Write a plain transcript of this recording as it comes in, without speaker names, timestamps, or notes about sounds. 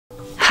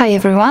Hi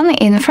everyone,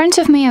 in front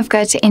of me I've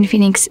got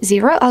Infinix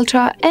Zero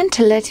Ultra and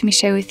let me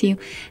share with you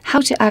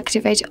how to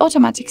activate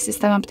automatic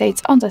system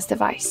updates on this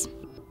device.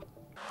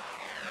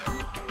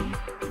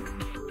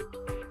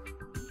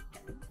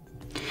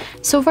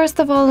 So first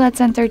of all,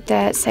 let's enter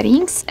the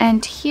settings,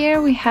 and here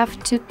we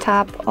have to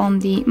tap on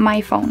the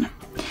My Phone.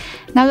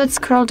 Now let's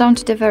scroll down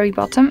to the very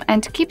bottom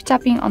and keep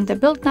tapping on the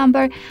build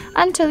number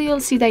until you'll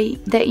see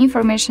the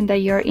information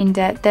that you're in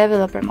the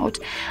developer mode.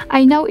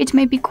 I know it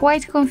may be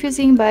quite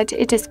confusing, but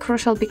it is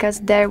crucial because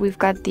there we've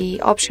got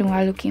the option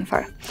we're looking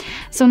for.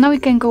 So now we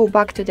can go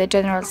back to the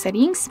general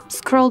settings,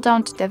 scroll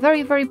down to the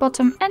very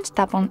bottom and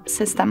tap on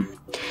System.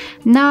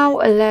 Now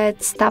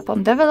let's tap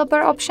on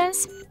developer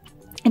options.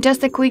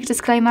 Just a quick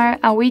disclaimer,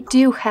 we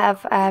do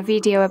have a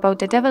video about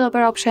the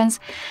developer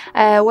options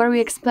where we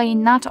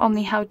explain not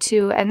only how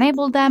to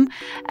enable them,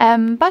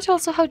 but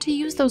also how to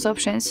use those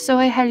options, so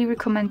I highly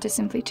recommend to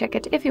simply check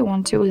it if you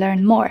want to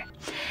learn more.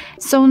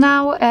 So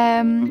now,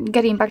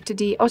 getting back to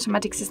the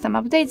automatic system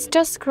updates,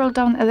 just scroll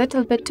down a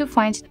little bit to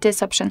find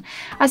this option.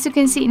 As you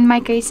can see, in my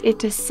case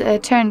it is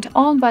turned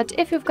on, but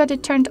if you've got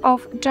it turned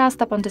off, just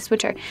tap on the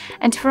switcher.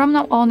 And from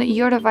now on,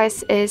 your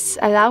device is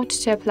allowed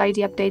to apply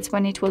the updates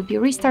when it will be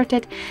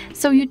restarted.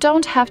 So you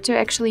don't have to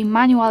actually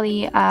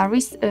manually not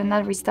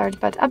restart,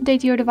 but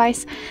update your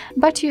device,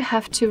 but you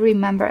have to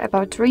remember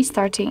about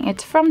restarting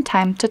it from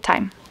time to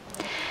time.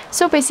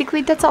 So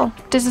basically that's all.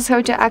 This is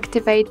how to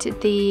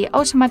activate the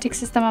automatic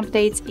system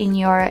updates in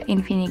your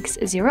Infinix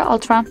Zero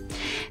Ultra.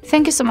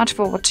 Thank you so much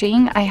for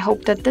watching. I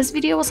hope that this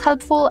video was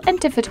helpful,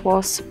 and if it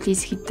was,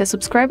 please hit the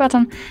subscribe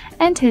button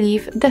and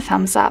leave the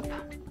thumbs up.